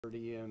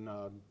and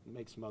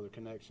make some other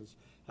connections.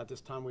 At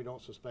this time, we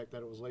don't suspect that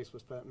it was laced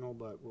with fentanyl,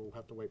 but we'll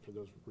have to wait for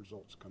those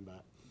results to come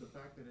back. The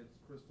fact that it's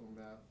crystal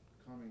meth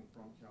coming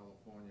from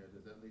California,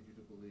 does that lead you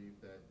to believe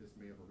that this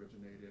may have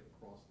originated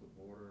across the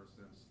border,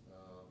 since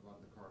a lot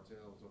of the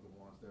cartels are the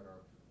ones that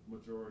are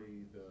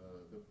majority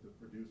the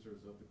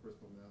producers of the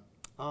crystal meth?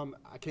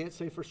 I can't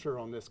say for sure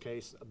on this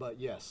case, but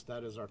yes,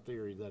 that is our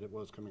theory, that it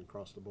was coming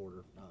across the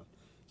border,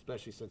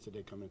 especially since it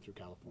did come in through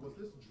California. Was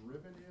this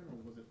driven in or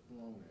was it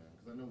flown in?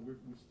 Because I know we're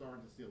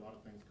starting to see a lot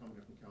of things coming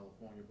in from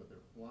California, but they're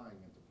flying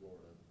into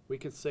Florida. We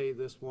could say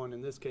this one,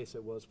 in this case,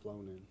 it was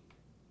flown in.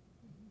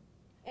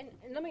 And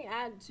let me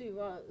add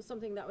to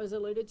something that was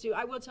alluded to.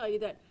 I will tell you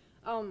that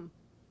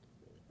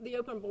the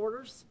open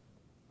borders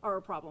are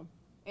a problem,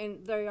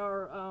 and they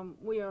are.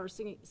 We are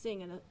seeing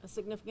a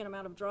significant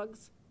amount of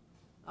drugs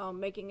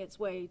making its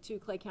way to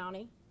Clay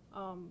County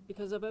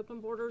because of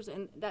open borders,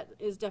 and that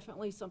is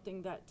definitely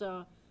something that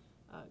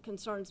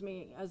concerns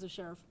me as a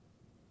sheriff.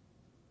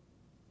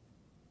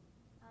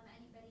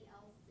 Anybody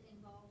else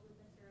involved with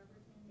Mr.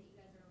 Overton that you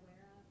guys are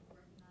aware of,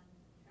 working on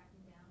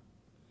tracking down?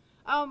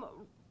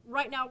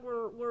 Right now,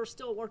 we're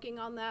still working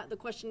on that. The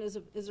question is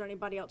there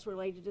anybody else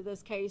related to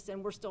this case,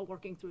 and we're still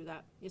working through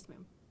that. Yes,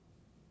 ma'am.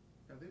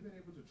 Have they been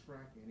able to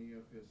track any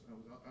of his?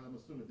 I'm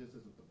assuming this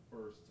isn't the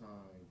first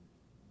time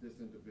this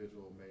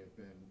individual may have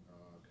been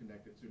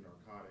connected to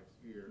narcotics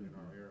here in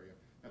our area.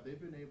 Have they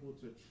been able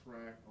to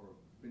track or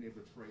been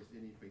able to trace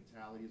any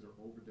fatalities or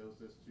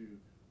overdoses to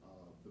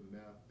the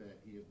meth that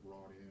he had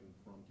brought in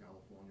from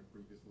California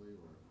previously?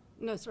 Or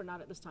No, sir, not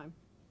at this time.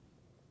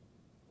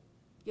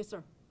 Yes,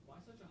 sir. Why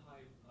such a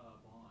high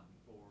bond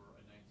for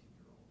a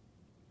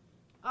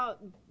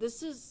 19-year-old?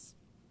 This is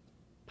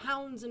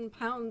pounds and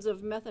pounds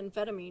of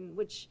methamphetamine,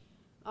 which,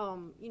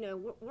 you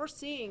know, we're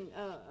seeing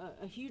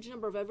a huge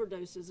number of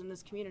overdoses in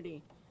this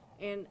community.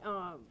 And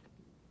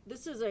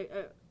this is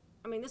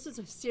this is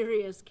a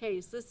serious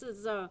case. This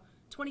is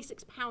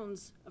 26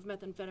 pounds of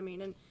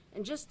methamphetamine.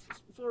 And just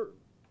for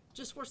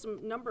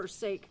some numbers'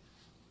 sake,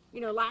 you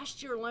know,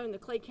 last year alone, the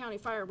Clay County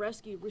Fire and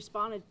Rescue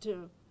responded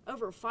to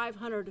over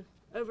 500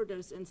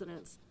 overdose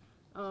incidents.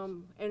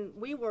 And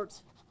we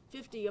worked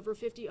over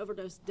 50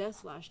 overdose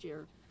deaths last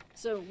year.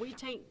 So we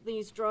take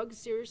these drugs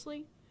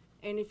seriously,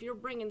 and if you're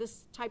bringing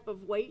this type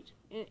of weight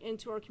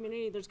into our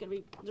community, there's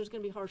going to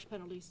be harsh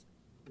penalties.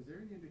 is there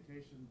any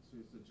indication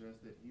to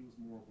suggest that he was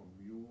more of a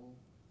mule,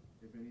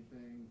 if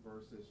anything,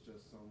 versus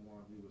just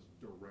someone who was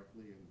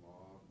directly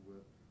involved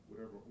with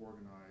whatever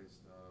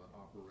organized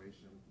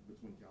operation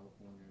between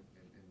California and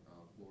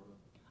Florida?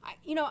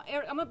 You know,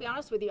 Eric, I'm gonna be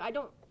honest with you. I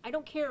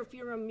don't care if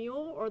you're a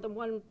mule or the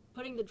one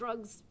putting the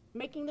drugs,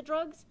 making the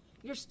drugs.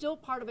 You're still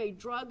part of a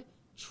drug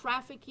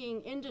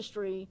trafficking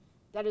industry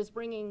that is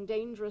bringing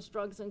dangerous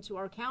drugs into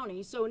our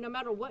county. So no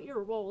matter what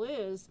your role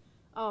is,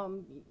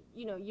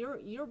 you know,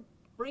 you're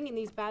bringing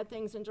these bad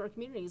things into our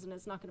communities, and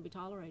it's not going to be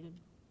tolerated.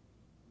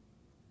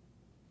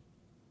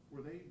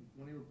 Were they,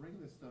 when they were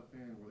bringing this stuff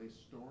in, were they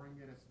storing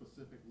it at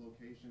specific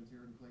locations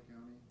here in Clay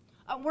County?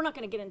 We're not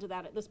going to get into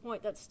that at this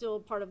point. That's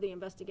still part of the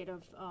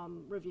investigative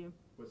review.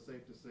 But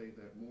safe to say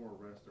that more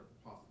arrests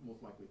are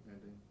most likely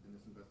pending in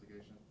this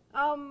investigation?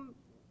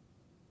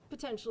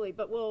 Potentially,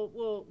 but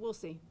we'll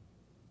see.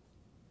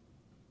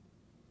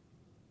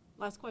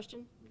 Last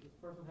question? Does this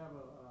person have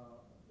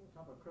what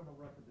type of criminal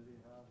record did he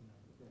have,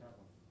 if they have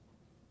one?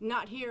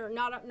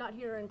 Not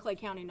here in Clay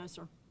County, no,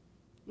 sir.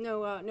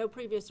 No, no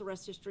previous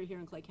arrest history here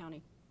in Clay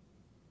County.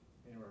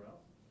 Anywhere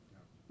else?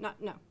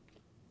 No.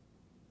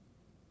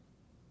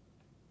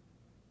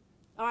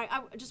 All right,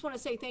 I just want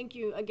to say thank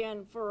you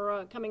again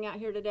for coming out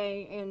here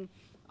today, and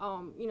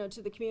you know,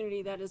 to the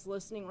community that is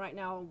listening right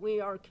now.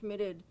 We are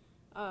committed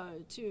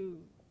to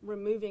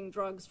removing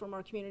drugs from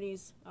our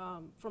communities,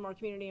 and from our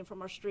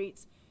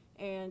streets.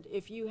 And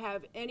if you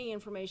have any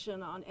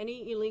information on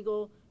any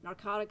illegal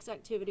narcotics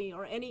activity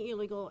or any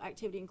illegal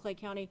activity in Clay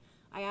County,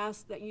 I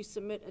ask that you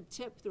submit a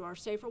tip through our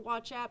Safer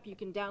Watch app. You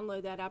can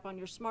download that app on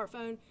your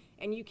smartphone,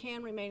 and you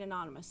can remain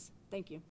anonymous. Thank you.